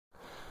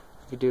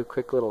we do a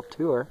quick little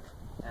tour.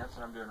 Yeah, that's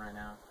what I'm doing right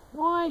now.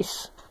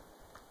 Nice!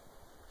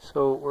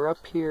 So we're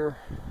up here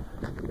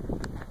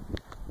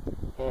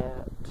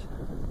at,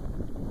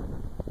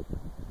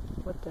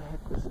 what the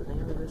heck was the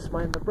name of this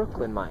mine? The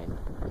Brooklyn Mine.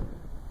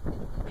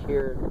 Up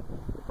here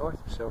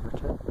north of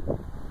Silverton.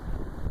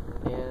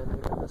 And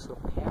we got this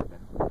little cabin.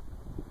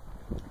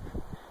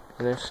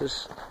 And this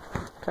is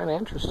kind of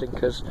interesting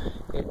because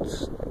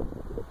it's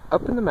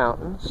up in the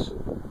mountains,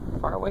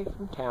 far away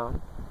from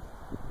town.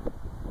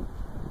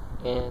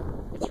 And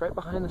it's right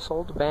behind this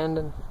old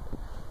abandoned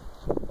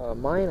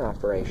mine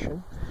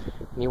operation.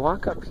 And you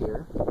walk up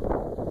here,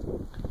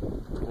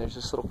 and there's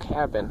this little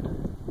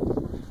cabin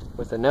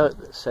with a note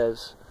that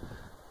says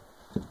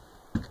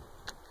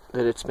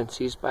that it's been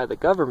seized by the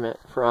government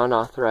for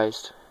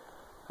unauthorized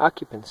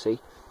occupancy.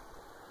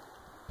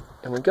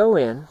 And we go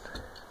in,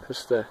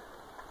 because the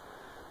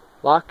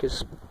lock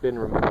has been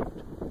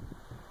removed.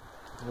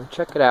 And we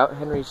check it out.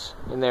 Henry's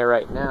in there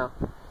right now.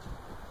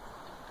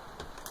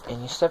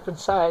 And you step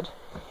inside,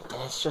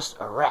 and it's just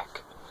a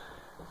wreck.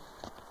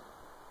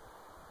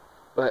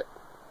 But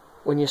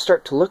when you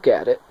start to look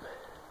at it,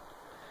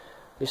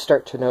 you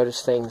start to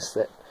notice things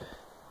that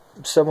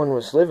someone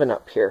was living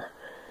up here.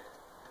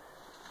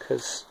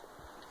 Because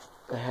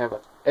they have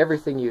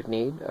everything you'd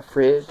need. A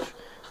fridge,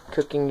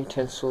 cooking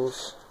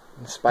utensils,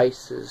 and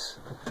spices,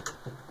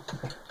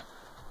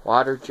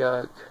 water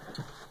jug,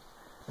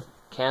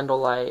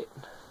 candlelight,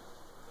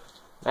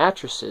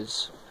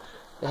 mattresses.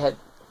 They had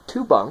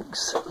 2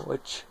 bunks,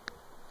 which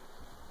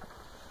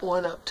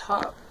one up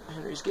top,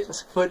 Henry's getting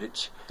some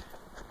footage.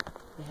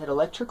 They had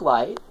electric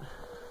light,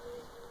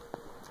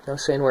 no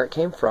saying where it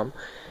came from,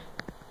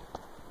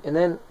 and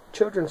then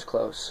children's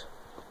clothes,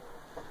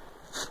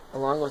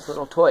 along with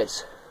little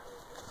toys,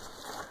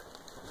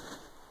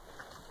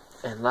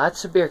 and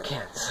lots of beer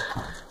cans.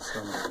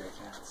 So many beer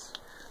cans.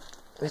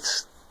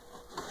 It's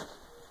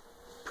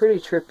pretty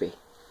trippy.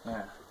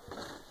 Yeah.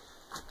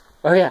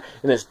 Oh yeah,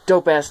 and this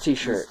dope-ass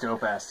t-shirt. This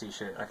dope-ass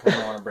t-shirt. I kind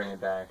of want to bring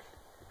it back.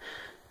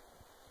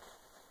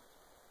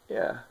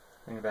 Yeah.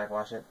 Bring it back,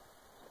 wash it?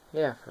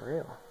 Yeah, for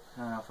real.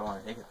 I don't know if I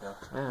want to take it, though.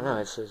 I don't know,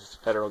 it's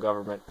federal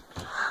government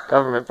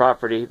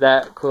property.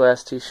 That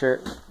cool-ass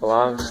t-shirt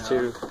belongs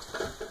to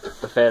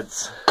the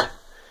feds.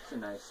 It's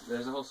nice.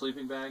 There's a whole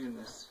sleeping bag in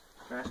this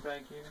trash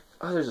bag here.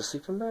 Oh, there's a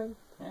sleeping bag?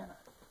 Yeah.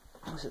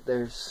 What is it?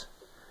 There's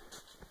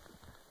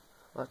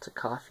lots of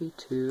coffee,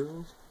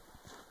 too.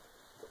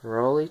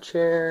 Rolly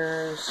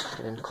chairs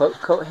and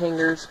coat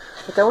hangers.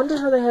 Like, I wonder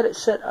how they had it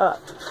set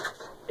up.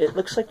 It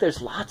looks like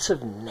there's lots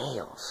of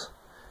nails.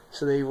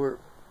 So they were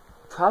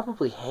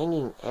probably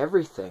hanging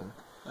everything.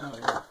 Oh,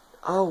 yeah.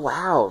 Oh,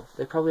 wow.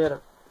 They probably had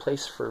a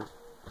place for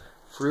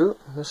fruit.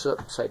 This is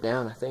upside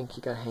down, I think.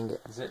 You gotta hang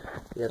it Is it?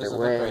 the other There's a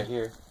way. hook right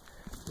here.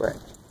 Right.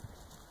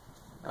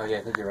 Oh, yeah,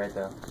 I think you're right,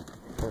 though.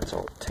 It's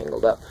all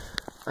tangled up.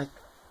 Like,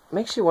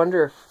 makes you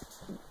wonder if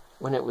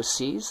when it was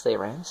seized, they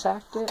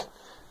ransacked it.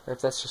 Or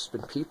if that's just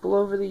been people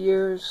over the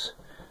years.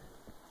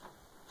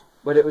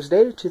 But it was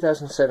dated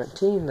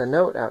 2017, the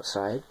note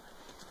outside.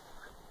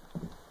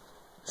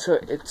 So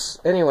it's,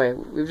 anyway,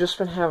 we've just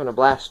been having a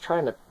blast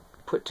trying to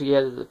put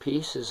together the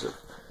pieces of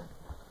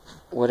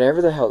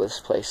whatever the hell this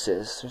place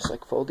is. There's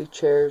like foldy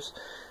chairs.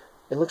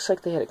 It looks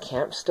like they had a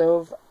camp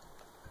stove.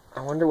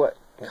 I wonder what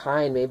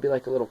kind, maybe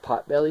like a little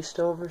potbelly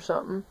stove or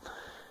something.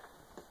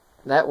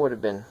 That would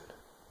have been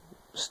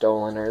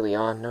stolen early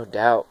on, no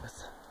doubt,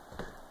 with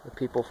the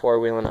people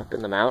four-wheeling up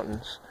in the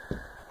mountains.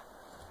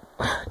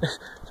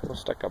 It's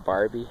almost like a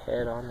Barbie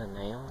head on the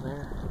nail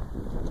there.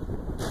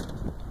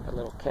 A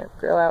little camp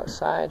grill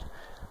outside.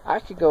 I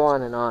could go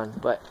on and on,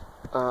 but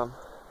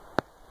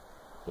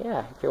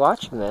yeah, if you're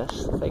watching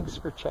this, thanks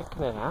for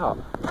checking it out.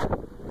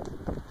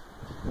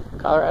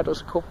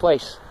 Colorado's a cool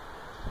place.